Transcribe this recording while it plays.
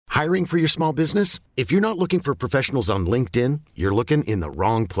Hiring for your small business? If you're not looking for professionals on LinkedIn, you're looking in the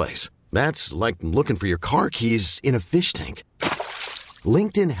wrong place. That's like looking for your car keys in a fish tank.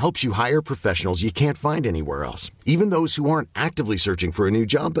 LinkedIn helps you hire professionals you can't find anywhere else, even those who aren't actively searching for a new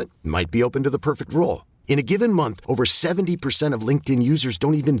job but might be open to the perfect role. In a given month, over 70% of LinkedIn users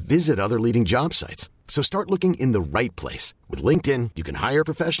don't even visit other leading job sites. So start looking in the right place. With LinkedIn, you can hire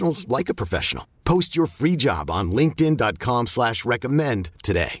professionals like a professional. Post your free job on linkedin.com/recommend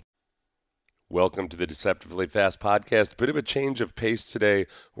today. Welcome to the Deceptively Fast Podcast. A bit of a change of pace today.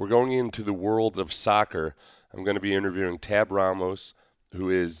 We're going into the world of soccer. I'm going to be interviewing Tab Ramos, who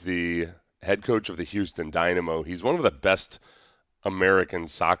is the head coach of the Houston Dynamo. He's one of the best American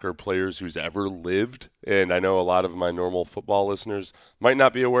soccer players who's ever lived, and I know a lot of my normal football listeners might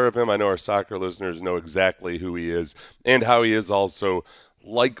not be aware of him. I know our soccer listeners know exactly who he is and how he is also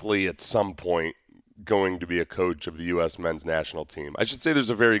likely at some point going to be a coach of the U.S. men's national team. I should say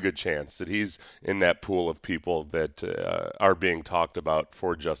there's a very good chance that he's in that pool of people that are being talked about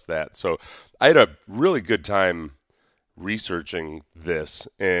for just that. So I had a really good time researching this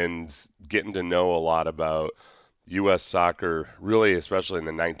and getting to know a lot about U.S. soccer, really, especially in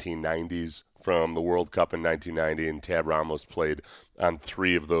the 1990s, from the World Cup in 1990, and Tab Ramos played on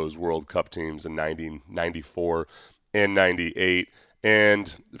 3 of those World Cup teams in 1994 and 98.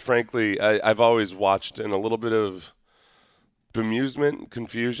 And frankly, I've always watched in a little bit of bemusement and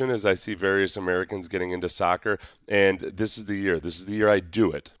confusion as I see various Americans getting into soccer. And this is the year. This is the year I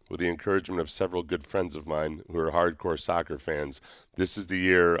do it with the encouragement of several good friends of mine who are hardcore soccer fans. This is the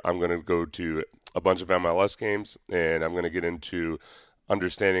year I'm going to go to a bunch of MLS games, and I'm going to get into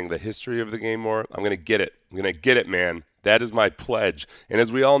understanding the history of the game more. I'm going to get it. I'm going to get it, man. That is my pledge. And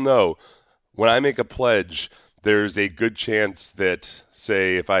as we all know, when I make a pledge, there's a good chance that,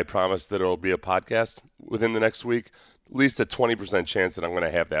 say, if I promise that it'll be a podcast within the next week, at least a 20% chance that I'm going to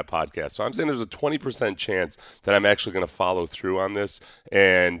have that podcast. So I'm saying there's a 20% chance that I'm actually going to follow through on this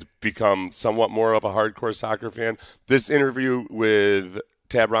and become somewhat more of a hardcore soccer fan. This interview with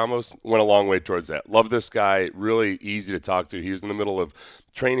Tab Ramos went a long way towards that. Love this guy, really easy to talk to. He was in the middle of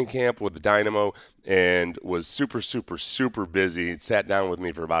training camp with the Dynamo and was super, super, super busy. He sat down with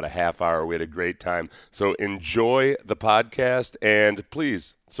me for about a half hour. We had a great time. So enjoy the podcast, and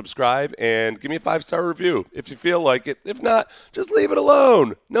please subscribe and give me a 5-star review if you feel like it. If not, just leave it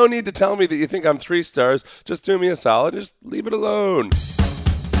alone. No need to tell me that you think I'm 3 stars. Just do me a solid. Just leave it alone.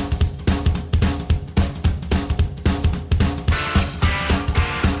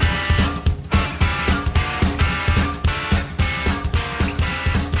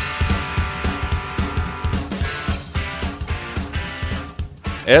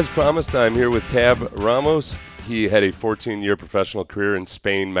 As promised, I'm here with Tab Ramos. He had a 14-year professional career in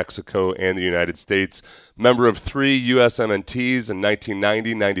Spain, Mexico, and the United States. Member of 3 USMNTs in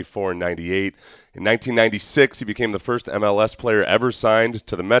 1990, 94, and 98. In 1996, he became the first MLS player ever signed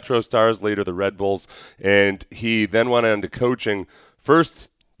to the Metro Stars, later the Red Bulls, and he then went on to coaching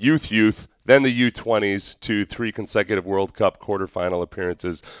first youth, then the U20s to 3 consecutive World Cup quarterfinal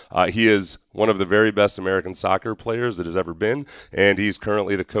appearances. He is one of the very best American soccer players that has ever been, and he's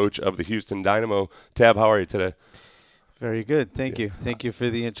currently the coach of the Houston Dynamo. Tab, how are you today? Very good. Thank you. Thank you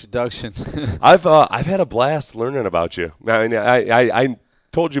for the introduction. I've had a blast learning about you. I mean, I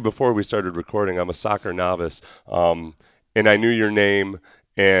told you before we started recording, I'm a soccer novice, and I knew your name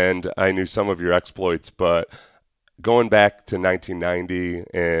and I knew some of your exploits, but going back to 1990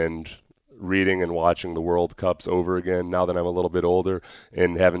 and reading and watching the World Cups over again, now that I'm a little bit older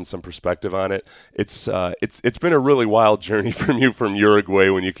and having some perspective on it, it's been a really wild journey from you from Uruguay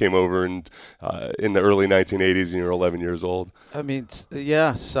when you came over and in the early 1980s and you were 11 years old. I mean,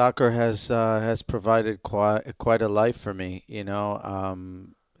 yeah, soccer has provided quite a life for me. You know,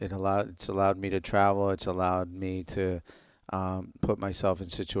 it's allowed me to travel. It's allowed me to put myself in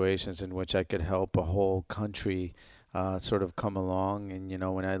situations in which I could help a whole country sort of come along. And, you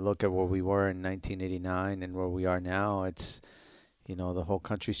know, when I look at where we were in 1989 and where we are now, it's, you know, the whole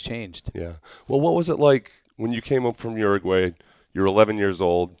country's changed. Yeah. Well, what was it like when you came up from Uruguay? You were 11 years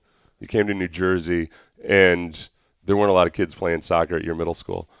old. You came to New Jersey, and there weren't a lot of kids playing soccer at your middle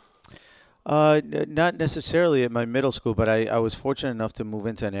school. Not necessarily at my middle school, but I was fortunate enough to move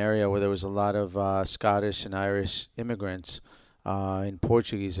into an area where there was a lot of Scottish and Irish immigrants. And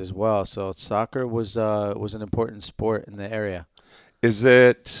Portuguese as well. So soccer was an important sport in the area.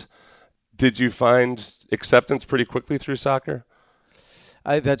 Did you find acceptance pretty quickly through soccer?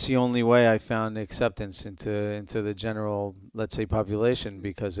 That's the only way I found acceptance into the general, let's say, population,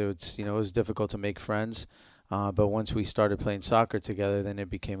 because it was difficult to make friends. But once we started playing soccer together, then it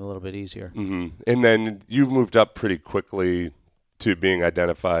became a little bit easier. Mm-hmm. And then you moved up pretty quickly to being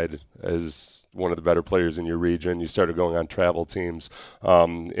identified as one of the better players in your region. You started going on travel teams.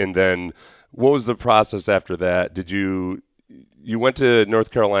 And then what was the process after that? You went to North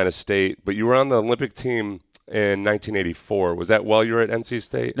Carolina State, but you were on the Olympic team in 1984. Was that while you were at NC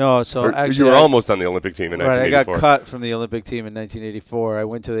State? No, so actually you were almost on the Olympic team in 1984. I got cut from the Olympic team in 1984. I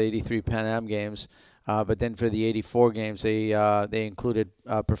went to the 83 Pan Am Games, but then for the 84 games, they included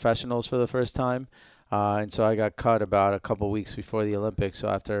professionals for the first time. And so I got cut about a couple weeks before the Olympics. So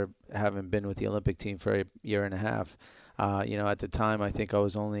after having been with the Olympic team for a year and a half, at the time, I think I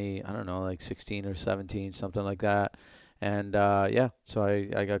was only, like 16 or 17, something like that. And, so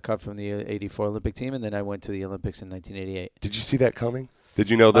I got cut from the 84 Olympic team, and then I went to the Olympics in 1988. Did you see that coming? Did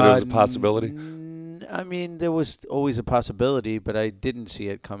you know that it was a possibility? There was always a possibility, but I didn't see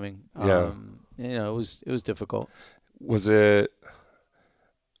it coming. Yeah. It was difficult. Was it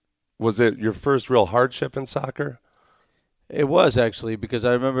your first real hardship in soccer? It was, actually, because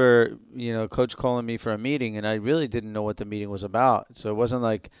I remember, coach calling me for a meeting, and I really didn't know what the meeting was about. So it wasn't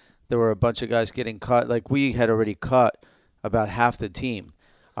like there were a bunch of guys getting cut. Like, we had already cut about half the team.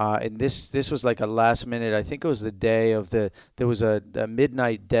 And this was like a last minute. I think it was the day of there was a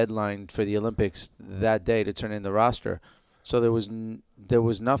midnight deadline for the Olympics that day to turn in the roster. So there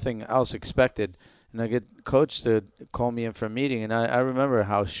was nothing else expected. And I get coach to call me in for a meeting. And I remember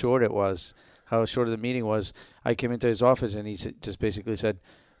how short it was, how short the meeting was. I came into his office and he just basically said,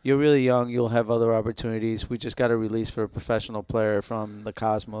 "You're really young. You'll have other opportunities. We just got a release for a professional player from the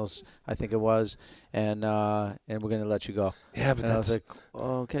Cosmos, I think it was, and we're going to let you go." Yeah, but I was like,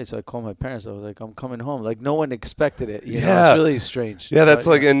 "Oh, okay." So I called my parents. I was like, "I'm coming home." Like, no one expected it. It's really strange. Yeah, that's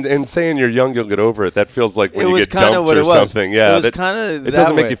like, and saying you're young, you'll get over it. That feels like when you get dumped or something. Yeah, it was kind of. It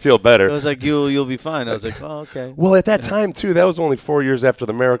doesn't make you feel better. It was like you'll be fine. I was like, "Oh, okay." Well, at that time too, that was only 4 years after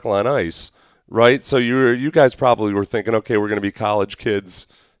the Miracle on Ice, right? So you guys probably were thinking, okay, we're going to be college kids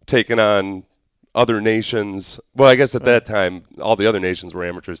taking on other nations. Well, I guess at that time, all the other nations were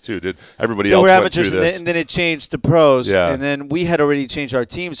amateurs too. Did everybody else were went amateurs, through this? and then it changed to pros. Yeah. And then we had already changed our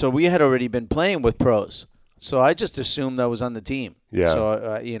team, so we had already been playing with pros. So I just assumed I was on the team. Yeah.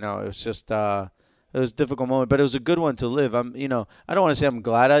 So it was just it was a difficult moment, but it was a good one to live. I don't want to say I'm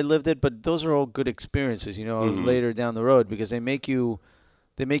glad I lived it, but those are all good experiences. Later down the road, because they make you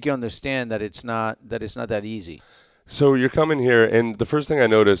understand that it's not that easy. So you're coming here, and the first thing I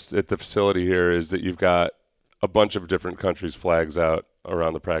noticed at the facility here is that you've got a bunch of different countries' flags out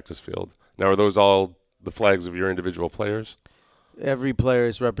around the practice field. Now, are those all the flags of your individual players? Every player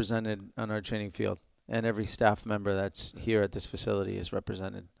is represented on our training field, and every staff member that's here at this facility is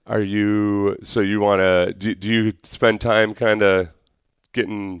represented. Do you spend time kind of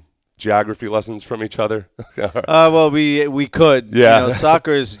getting geography lessons from each other? Well, we could. Yeah.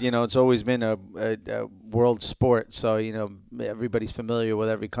 Soccer is, it's always been a world sport, so everybody's familiar with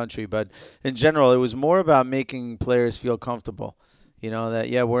every country. But in general, it was more about making players feel comfortable.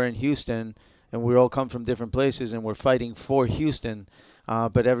 That we're in Houston and we all come from different places and we're fighting for Houston,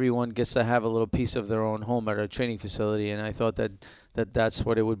 but everyone gets to have a little piece of their own home at our training facility. And I thought that's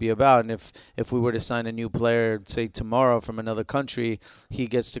what it would be about. And if we were to sign a new player, say tomorrow from another country, he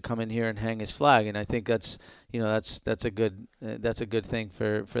gets to come in here and hang his flag. And I think that's a good thing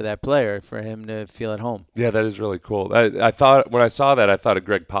for that player, for him to feel at home. Yeah, that is really cool. I thought when I saw that, I thought of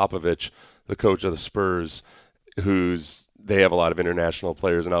Greg Popovich, the coach of the Spurs, they have a lot of international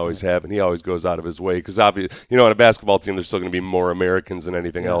players and always have, and he always goes out of his way because obviously, on a basketball team, there's still going to be more Americans than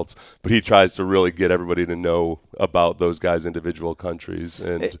anything else, but he tries to really get everybody to know about those guys' individual countries.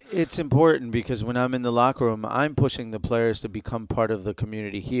 And it's important because when I'm in the locker room, I'm pushing the players to become part of the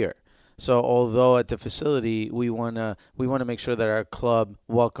community here. So although at the facility we want to make sure that our club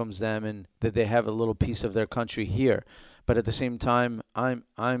welcomes them and that they have a little piece of their country here, but at the same time,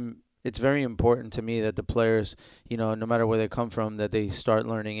 it's very important to me that the players, no matter where they come from, that they start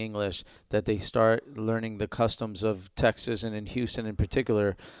learning English, that they start learning the customs of Texas and in Houston in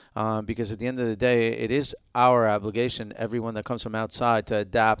particular, because at the end of the day, it is our obligation, everyone that comes from outside, to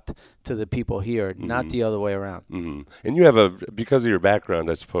adapt to the people here, not the other way around. Mm-hmm. And you have because of your background,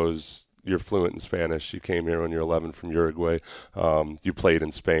 I suppose, you're fluent in Spanish. You came here when you were 11 from Uruguay. You played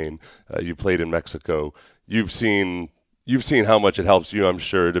in Spain. You played in Mexico. You've seen how much it helps you, I'm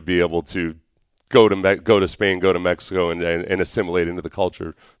sure, to be able to go to Spain, go to Mexico, and assimilate into the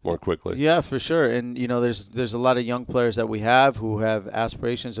culture more quickly. Yeah, for sure. And there's a lot of young players that we have who have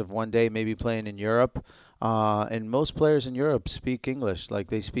aspirations of one day maybe playing in Europe. And most players in Europe speak English, like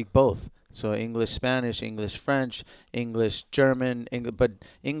they speak both. So English, Spanish, English, French, English, German, but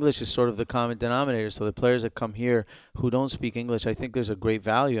English is sort of the common denominator. So the players that come here who don't speak English, I think there's a great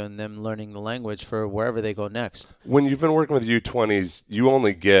value in them learning the language for wherever they go next. When you've been working with U20s, you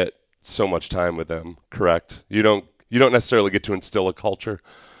only get so much time with them, correct? You don't necessarily get to instill a culture.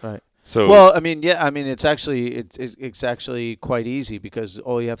 Right. So well, it's actually quite easy, because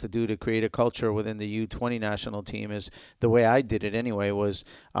all you have to do to create a culture within the U20 national team is, the way I did it anyway, was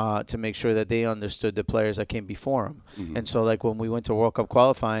to make sure that they understood the players that came before them. Mm-hmm. And so, like when we went to World Cup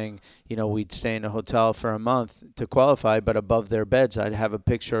qualifying, we'd stay in a hotel for a month to qualify, but above their beds, I'd have a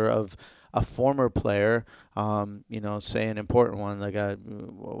picture of a former player, say an important one like a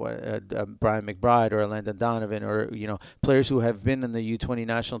Brian McBride or a Landon Donovan, or players who have been in the U20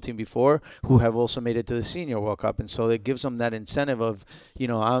 national team before, who have also made it to the Senior World Cup, and so it gives them that incentive of,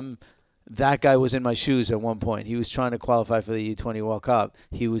 that guy was in my shoes at one point. He was trying to qualify for the U20 World Cup.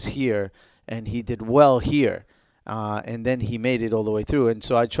 He was here, and he did well here, and then he made it all the way through. And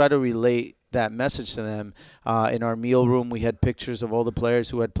so I try to relate that message to them. In our meal room, we had pictures of all the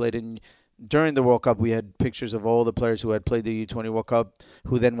players who had played during the World Cup. We had pictures of all the players who had played the U20 World Cup,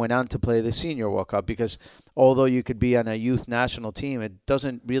 who then went on to play the Senior World Cup, because although you could be on a youth national team, it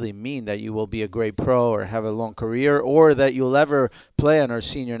doesn't really mean that you will be a great pro or have a long career, or that you'll ever play on our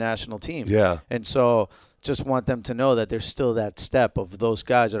senior national team. Yeah. And so just want them to know that there's still that step of those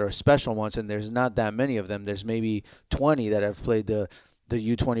guys that are special ones, and there's not that many of them. There's maybe 20 that have played the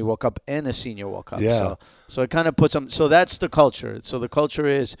U20 World Cup and a Senior World Cup. Yeah. So it kind of puts them. So that's the culture. So the culture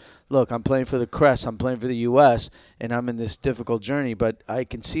is, look, I'm playing for the Crest, I'm playing for the U.S., and I'm in this difficult journey, but I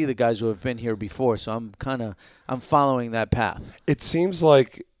can see the guys who have been here before, so I'm following that path. It seems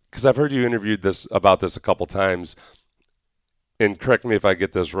like, because I've heard you interviewed about this a couple times, and correct me if I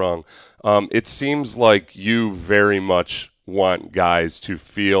get this wrong, it seems like you very much want guys to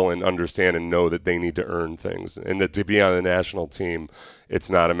feel and understand and know that they need to earn things, and that to be on the national team, it's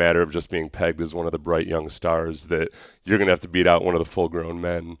not a matter of just being pegged as one of the bright young stars, that you're going to have to beat out one of the full-grown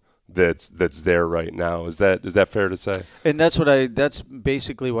men that's there right now. Is that fair to say? And that's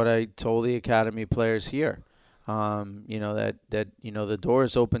basically what I told the academy players here. That the door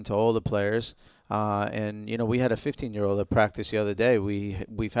is open to all the players. And we had a 15-year-old that practiced the other day.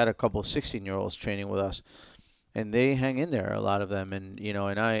 We've had a couple 16-year-olds training with us, and they hang in there, a lot of them, and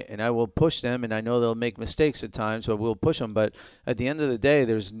I will push them, and I know they'll make mistakes at times, but we'll push them. But at the end of the day,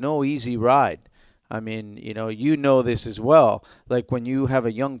 there's no easy ride. I mean, this as well. Like when you have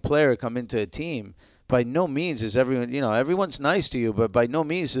a young player come into a team, by no means is everyone, everyone's nice to you, but by no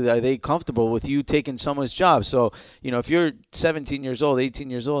means are they comfortable with you taking someone's job. So, if you're 17 years old, 18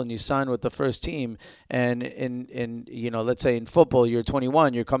 years old, and you sign with the first team, and let's say in football, you're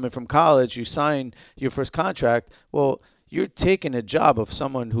 21, you're coming from college, you sign your first contract, well, you're taking a job of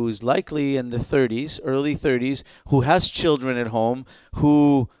someone who's likely in the 30s, early 30s, who has children at home,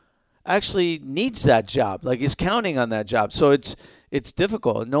 who actually needs that job, like is counting on that job. So it's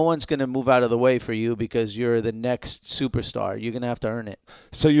difficult. No one's going to move out of the way for you because you're the next superstar. You're going to have to earn it.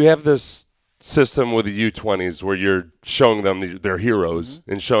 So you have this system with the U20s where you're showing them their heroes,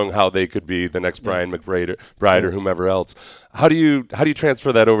 mm-hmm. and showing how they could be the next Brian McBride or whomever else. How do you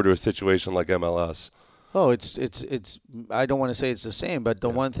transfer that over to a situation like MLS? Oh, it's I don't want to say it's the same, but the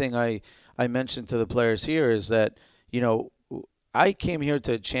one thing I mentioned to the players here is that, I came here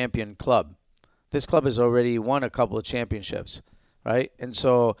to a champion club. This club has already won a couple of championships, right? And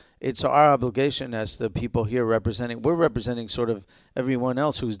so it's our obligation as the people here we're representing sort of everyone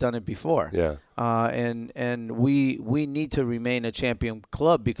else who's done it before. Yeah. And we need to remain a champion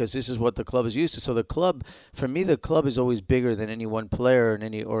club, because this is what the club is used to. So the club is always bigger than any one player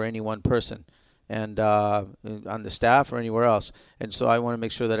or any one person, and on the staff or anywhere else. And so I want to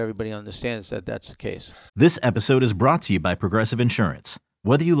make sure that everybody understands that that's the case. This episode is brought to you by Progressive Insurance.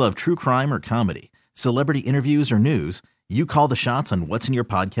 Whether you love true crime or comedy, celebrity interviews or news, you call the shots on what's in your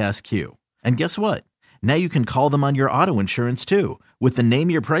podcast queue. And guess what? Now you can call them on your auto insurance too, with the Name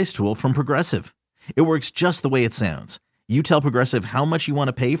Your Price tool from Progressive. It works just the way it sounds. You tell Progressive how much you want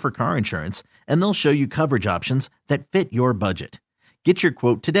to pay for car insurance, and they'll show you coverage options that fit your budget. Get your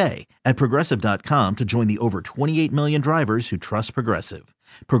quote today at Progressive.com to join the over 28 million drivers who trust Progressive.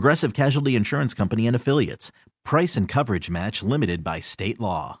 Progressive Casualty Insurance Company and Affiliates. Price and coverage match limited by state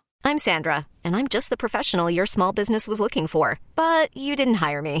law. I'm Sandra, and I'm just the professional your small business was looking for. But you didn't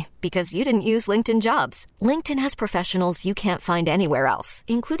hire me because you didn't use LinkedIn Jobs. LinkedIn has professionals you can't find anywhere else,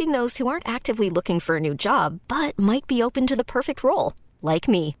 including those who aren't actively looking for a new job, but might be open to the perfect role, like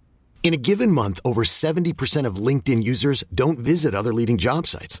me. In a given month, over 70% of LinkedIn users don't visit other leading job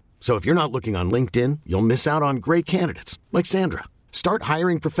sites. So if you're not looking on LinkedIn, you'll miss out on great candidates like Sandra. Start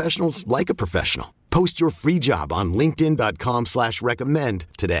hiring professionals like a professional. Post your free job on linkedin.com/recommend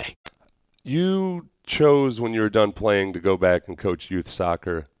today. You chose when you were done playing to go back and coach youth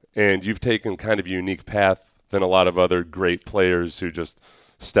soccer, and you've taken kind of a unique path than a lot of other great players who just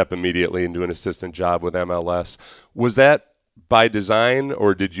step immediately into an assistant job with MLS. Was that by design,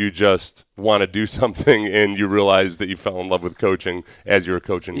 or did you just want to do something and you realized that you fell in love with coaching as you were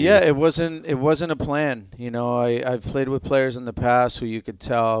coaching? Yeah, it wasn't a plan. I've played with players in the past who you could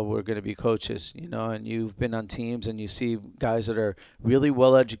tell were going to be coaches, and you've been on teams and you see guys that are really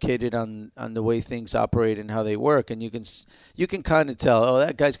well educated on the way things operate and how they work, and you can kind of tell, oh,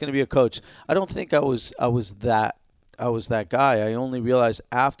 that guy's going to be a coach. I don't think I was that guy. I only realized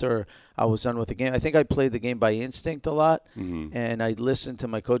after I was done with the game. I think I played the game by instinct a lot, and I listened to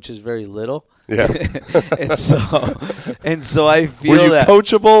my coaches very little. Yeah. and so I feel Were you that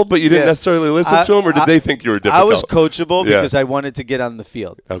coachable, but you didn't necessarily listen to them, or did they think you were difficult? I was coachable because I wanted to get on the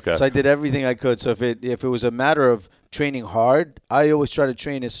field. Okay. So I did everything I could. So if it was a matter of training hard, I always try to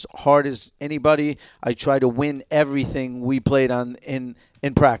train as hard as anybody. I try to win everything we played on in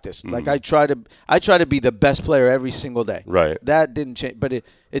practice. Like I try to be the best player every single day. Right. That didn't change, but it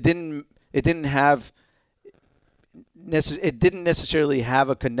didn't necessarily have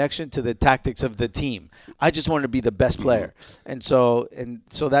a connection to the tactics of the team. I just wanted to be the best player. And so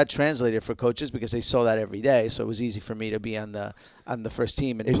that translated for coaches because they saw that every day. So it was easy for me to be on the first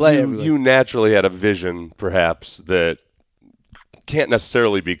team and play every week. You naturally had a vision, perhaps, that can't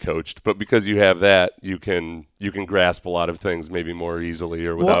necessarily be coached, but because you have that, you can grasp a lot of things maybe more easily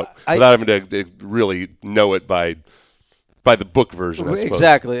or without having to really know it by the book version, I suppose.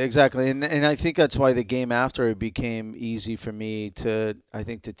 Exactly. And I think that's why the game after it became easy for me to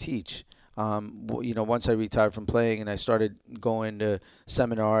teach. Once I retired from playing and I started going to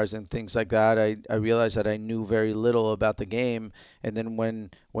seminars and things like that, I realized that I knew very little about the game. And then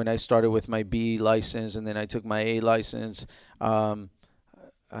when I started with my B license and then I took my A license,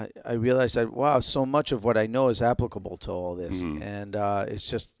 I realized that, wow, so much of what I know is applicable to all this. And it's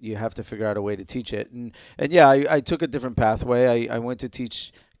just you have to figure out a way to teach it. And yeah, I took a different pathway. I went to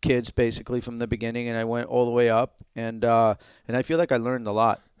teach kids basically from the beginning, and I went all the way up. And I feel like I learned a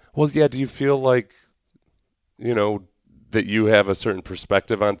lot. Well, yeah, do you feel like, that you have a certain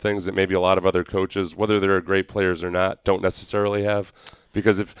perspective on things that maybe a lot of other coaches, whether they're great players or not, don't necessarily have?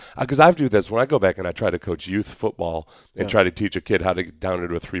 Because I do this when I go back and I try to coach youth football and try to teach a kid how to get down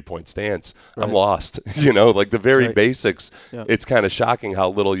into a 3-point stance, I'm lost. Like the very basics. Yeah. It's kind of shocking how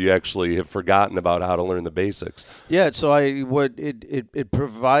little you actually have forgotten about how to learn the basics. Yeah, so it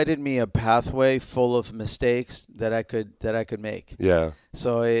provided me a pathway full of mistakes that I could make. Yeah.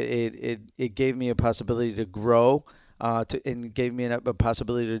 So it gave me a possibility to grow, and gave me a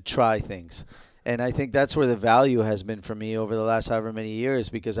possibility to try things. And I think that's where the value has been for me over the last however many years,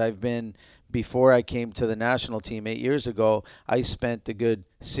 because before I came to the national team 8 years ago, I spent a good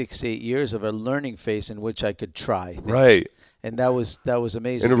 6 to 8 years of a learning phase in which I could try things. Right. And that was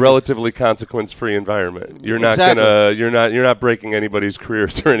amazing. In a relatively consequence-free environment. You're not you're not breaking anybody's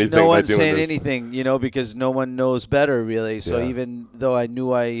careers or anything. No one's saying this. Anything, because no one knows better really. So even though I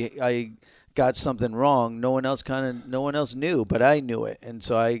knew I got something wrong, no one else knew, but I knew it, and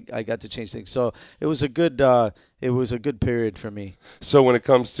so I got to change things. So it was a good period for me. So when it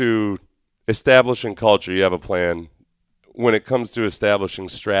comes to establishing culture, you have a plan. When it comes to establishing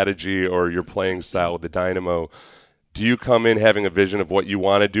strategy or your playing style with the Dynamo, do you come in having a vision of what you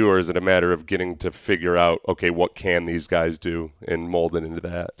want to do, or is it a matter of getting to figure out, okay, what can these guys do and mold it into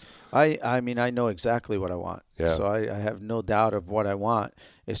that? I mean, I know exactly what I want. Yeah. So I have no doubt of what I want.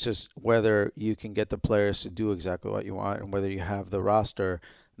 It's just whether you can get the players to do exactly what you want and whether you have the roster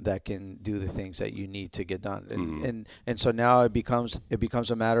that can do the things that you need to get done. And so now it becomes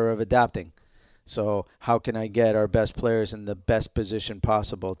a matter of adapting. So how can I get our best players in the best position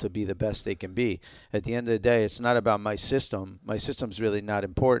possible to be the best they can be? At the end of the day, it's not about my system. My system's really not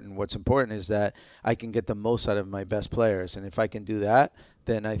important. What's important is that I can get the most out of my best players. And if I can do that,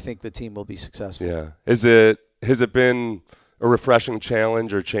 then I think the team will be successful. Yeah. Has it been a refreshing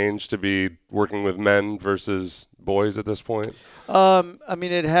challenge or change to be working with men versus boys at this point? I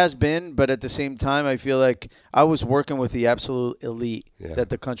mean, it has been, but at the same time, I feel like I was working with the absolute elite that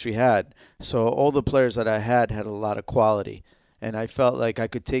the country had. So all the players that I had a lot of quality. And I felt like I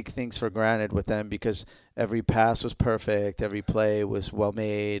could take things for granted with them because Every pass was perfect. Every play was well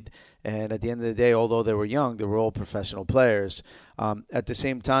made. And at the end of the day, although they were young, they were all professional players. At the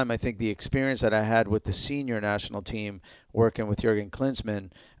same time, I think the experience that I had with the senior national team, working with Jurgen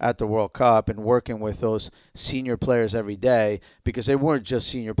Klinsmann at the World Cup and working with those senior players every day, because they weren't just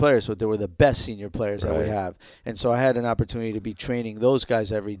senior players, but they were the best senior players that we have. And so I had an opportunity to be training those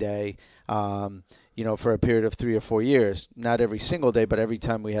guys every day, for a period of 3 or 4 years. Not every single day, but every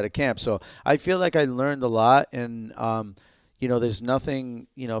time we had a camp. So I feel like I learned a lot. And, there's nothing,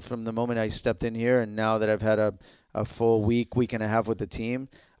 from the moment I stepped in here and now that I've had a full week and a half with the team,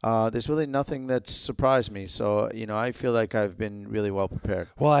 there's really nothing that's surprised me. So, I feel like I've been really well prepared.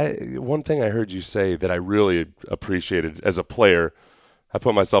 Well, one thing I heard you say that I really appreciated as a player, I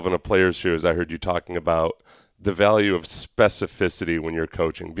put myself in a player's shoes. I heard you talking about the value of specificity when you're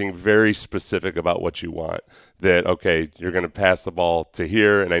coaching, being very specific about what you want. That, okay, you're going to pass the ball to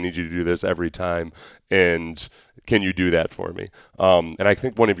here, and I need you to do this every time, and can you do that for me? And I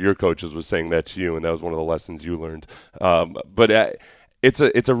think one of your coaches was saying that to you, and that was one of the lessons you learned. But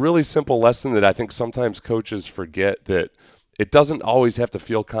it's a really simple lesson that I think sometimes coaches forget, that it doesn't always have to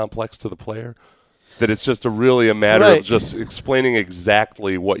feel complex to the player, that it's just really a matter of just explaining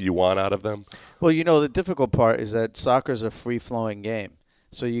exactly what you want out of them. Well, the difficult part is that soccer is a free-flowing game,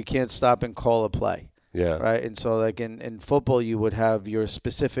 so you can't stop and call a play. Yeah. Right. And so like in football, you would have your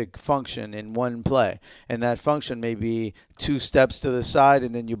specific function in one play. And that function may be 2 steps to the side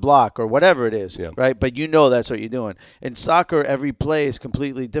and then you block or whatever it is. Yeah. Right. But that's what you're doing. In soccer, every play is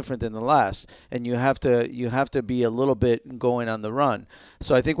completely different than the last. And you have to be a little bit going on the run.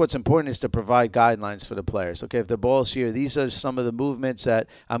 So I think what's important is to provide guidelines for the players. Okay, if the ball's here, these are some of the movements that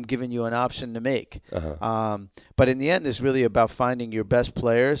I'm giving you an option to make. But in the end, it's really about finding your best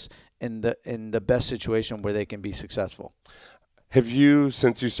players in the best situation where they can be successful. Have you,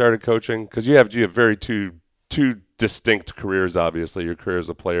 since you started coaching, because you have very two distinct careers, obviously, your career as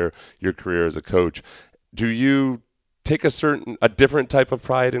a player, your career as a coach, do you take a different type of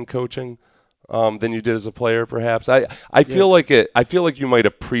pride in coaching than you did as a player, perhaps? I feel like you might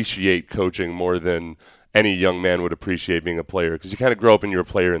appreciate coaching more than any young man would appreciate being a player, because you kind of grow up and you're a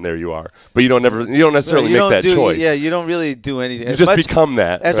player and there you are. But you don't necessarily make that choice. Yeah, you don't really do anything. You just become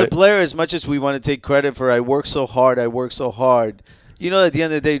that. As a player, as much as we want to take credit for I work so hard, at the end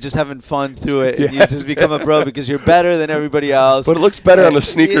of the day, just having fun through it, and you just become a pro because you're better than everybody else. But it looks better on the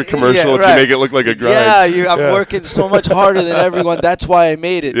sneaker commercial if you make it look like a grind. Yeah, I'm working so much harder than everyone. That's why I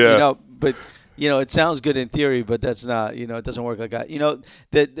made it. But it sounds good in theory, but that's not. It doesn't work like that.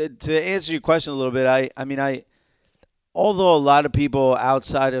 To answer your question a little bit, although a lot of people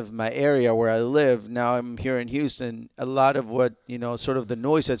outside of my area where I live, now I'm here in Houston, a lot of what, sort of the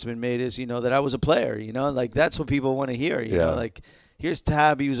noise that's been made is, that I was a player, like that's what people want to hear, like here's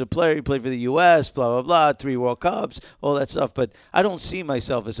Tab, he was a player, he played for the U.S., blah, blah, blah, 3 World Cups, all that stuff. But I don't see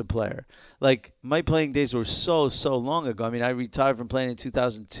myself as a player. Like, my playing days were so long ago. I retired from playing in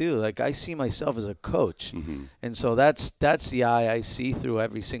 2002. Like, I see myself as a coach. Mm-hmm. And so that's the eye I see through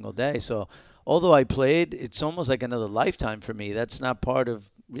every single day. So although I played, it's almost like another lifetime for me. That's not part of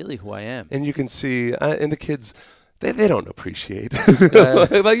really who I am. And you can see, and the kids, they don't appreciate.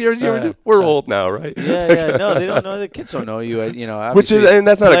 We're old now, right? Yeah. No, they don't know. The kids don't know you. Which is, and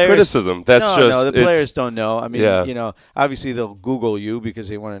that's not a criticism. That's the players don't know. Obviously they'll Google you because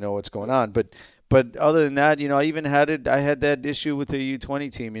they want to know what's going on. But other than that, I even had that issue with the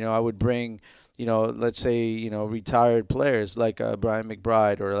U20 team. I would bring, let's say, retired players like Brian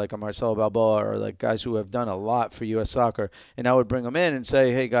McBride or like a Marcelo Balboa or like guys who have done a lot for U.S. soccer, and I would bring them in and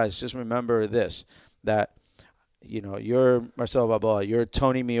say, hey guys, just remember this, that. You're Marcelo Balboa, you're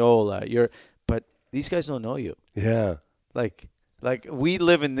Tony Meola, but these guys don't know you. Yeah. Like we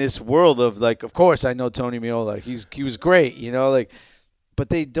live in this world of of course I know Tony Meola. He was great, but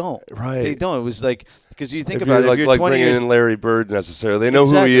they don't. Right. They don't. It was because you think about it, if you're 20 bringing years in Larry Bird necessarily. They know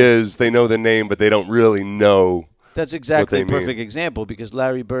who he is, they know the name, but they don't really know. That's exactly a perfect example, because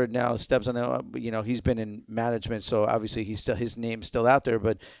Larry Bird now steps on he's been in management, so obviously his name's still out there.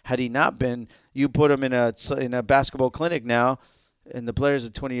 But had he not been, you put him in a basketball clinic now, and the players are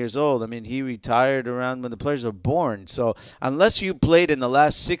 20 years old. He retired around when the players are born. So unless you played in the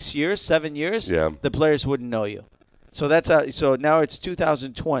last 7 years, the players wouldn't know you. So that's so now it's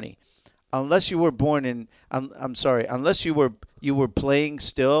 2020. Unless you were born unless you were playing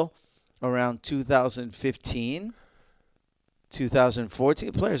still around 2015.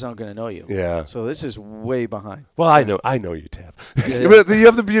 2014, players aren't going to know you. Yeah. So this is way behind. Well, I know you, Tab. Yeah. But you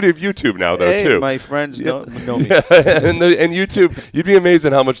have the beauty of YouTube now, though, Hey, too. my friends know me. Yeah. and YouTube, you'd be amazed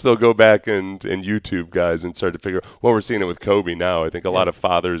at how much they'll go back and YouTube guys and start to figure. Well, we're seeing it with Kobe now. I think a lot of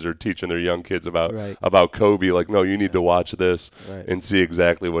fathers are teaching their young kids about Kobe. Like, no, you need to watch this and see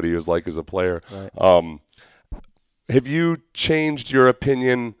exactly what he was like as a player. Right. Have you changed your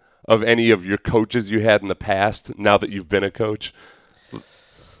opinion of any of your coaches you had in the past now that you've been a coach?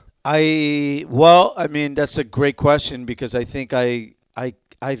 That's a great question because I think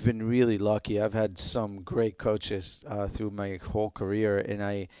I've been really lucky. I've had some great coaches through my whole career, and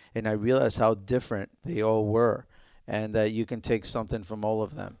I realized how different they all were, and that you can take something from all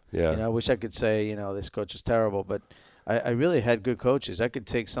of them. Yeah. I wish I could say, this coach is terrible, but I really had good coaches. I could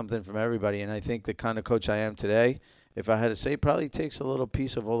take something from everybody, and I think the kind of coach I am today, if I had to say, probably takes a little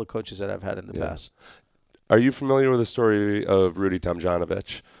piece of all the coaches that I've had in the past. Are you familiar with the story of Rudy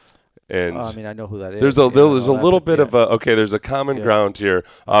Tomjanovich? And I know who that is. There's a little bit of there's a common ground here,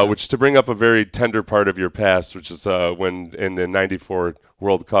 which to bring up a very tender part of your past, which is when in the '94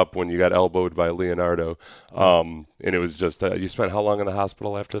 World Cup when you got elbowed by Leonardo, and it was just you spent how long in the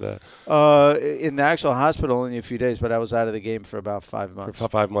hospital after that? In the actual hospital, only a few days, but I was out of the game for about 5 months. For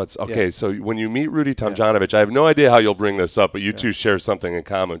 5 months. Okay, so when you meet Rudy Tomjanovich, I have no idea how you'll bring this up, but you two share something in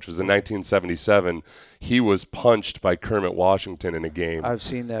common, which was in 1977. He was punched by Kermit Washington in a game. I've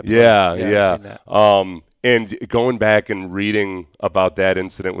seen that. Yeah. I've seen that. And going back and reading about that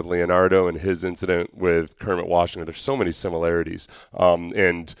incident with Leonardo and his incident with Kermit Washington, there's so many similarities.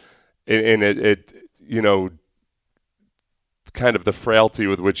 And it kind of the frailty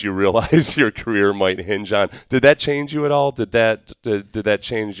with which you realize your career might hinge on. Did that change you at all? Did that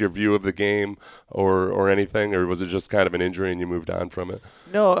change your view of the game or anything? Or was it just kind of an injury and you moved on from it?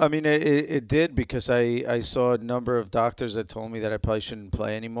 No, it did because I saw a number of doctors that told me that I probably shouldn't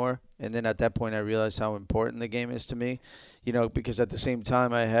play anymore. And then at that point I realized how important the game is to me, because at the same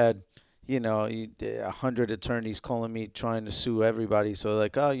time I had 100 attorneys calling me trying to sue everybody. So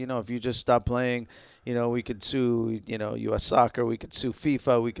like, if you just stop playing, we could sue, U.S. Soccer, we could sue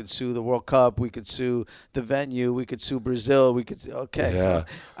FIFA, we could sue the World Cup, we could sue the venue, we could sue Brazil, Yeah.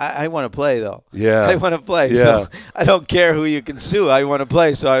 I want to play though. Yeah. I want to play. Yeah. So I don't care who you can sue. I want to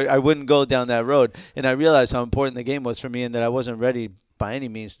play. So I wouldn't go down that road. And I realized how important the game was for me and that I wasn't ready by any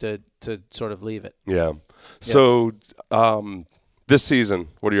means to sort of leave it. Yeah. So this season,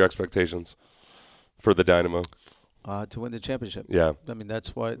 what are your expectations for the Dynamo? To win the championship. Yeah.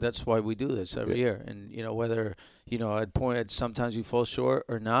 That's why we do this every year. And whether at sometimes you fall short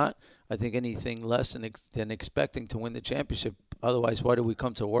or not, I think anything less than expecting to win the championship. Otherwise, why do we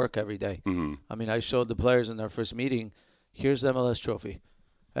come to work every day? Mm-hmm. I showed the players in their first meeting, here's the MLS trophy.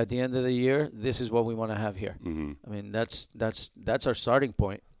 At the end of the year, this is what we want to have here. Mm-hmm. That's our starting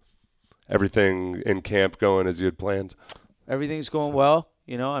point. Everything in camp going as you had planned? Everything's going well.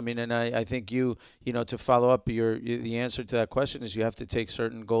 And I think to follow up the answer to that question is you have to take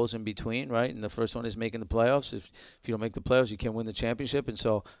certain goals in between, right? And the first one is making the playoffs. If you don't make the playoffs, you can't win the championship. And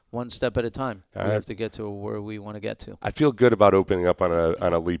so one step at a time, we have to get to where we want to get to. I feel good about opening up on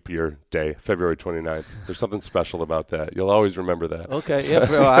a leap year day, February 29th. There's something special about that. You'll always remember that. Okay, yeah,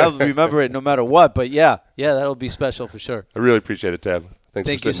 I'll remember it no matter what. But yeah, that'll be special for sure. I really appreciate it, Tab.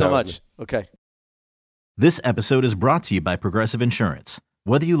 Thank you so much. Okay. This episode is brought to you by Progressive Insurance.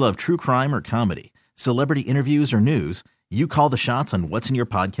 Whether you love true crime or comedy, celebrity interviews or news, you call the shots on what's in your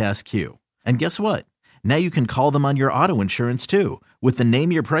podcast queue. And guess what? Now you can call them on your auto insurance too with the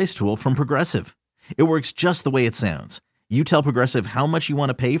Name Your Price tool from Progressive. It works just the way it sounds. You tell Progressive how much you want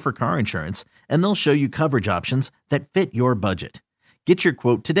to pay for car insurance, and they'll show you coverage options that fit your budget. Get your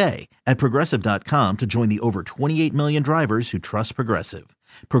quote today at Progressive.com to join the over 28 million drivers who trust Progressive.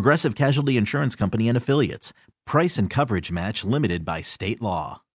 Progressive Casualty Insurance Company and Affiliates. Price and coverage match limited by state law.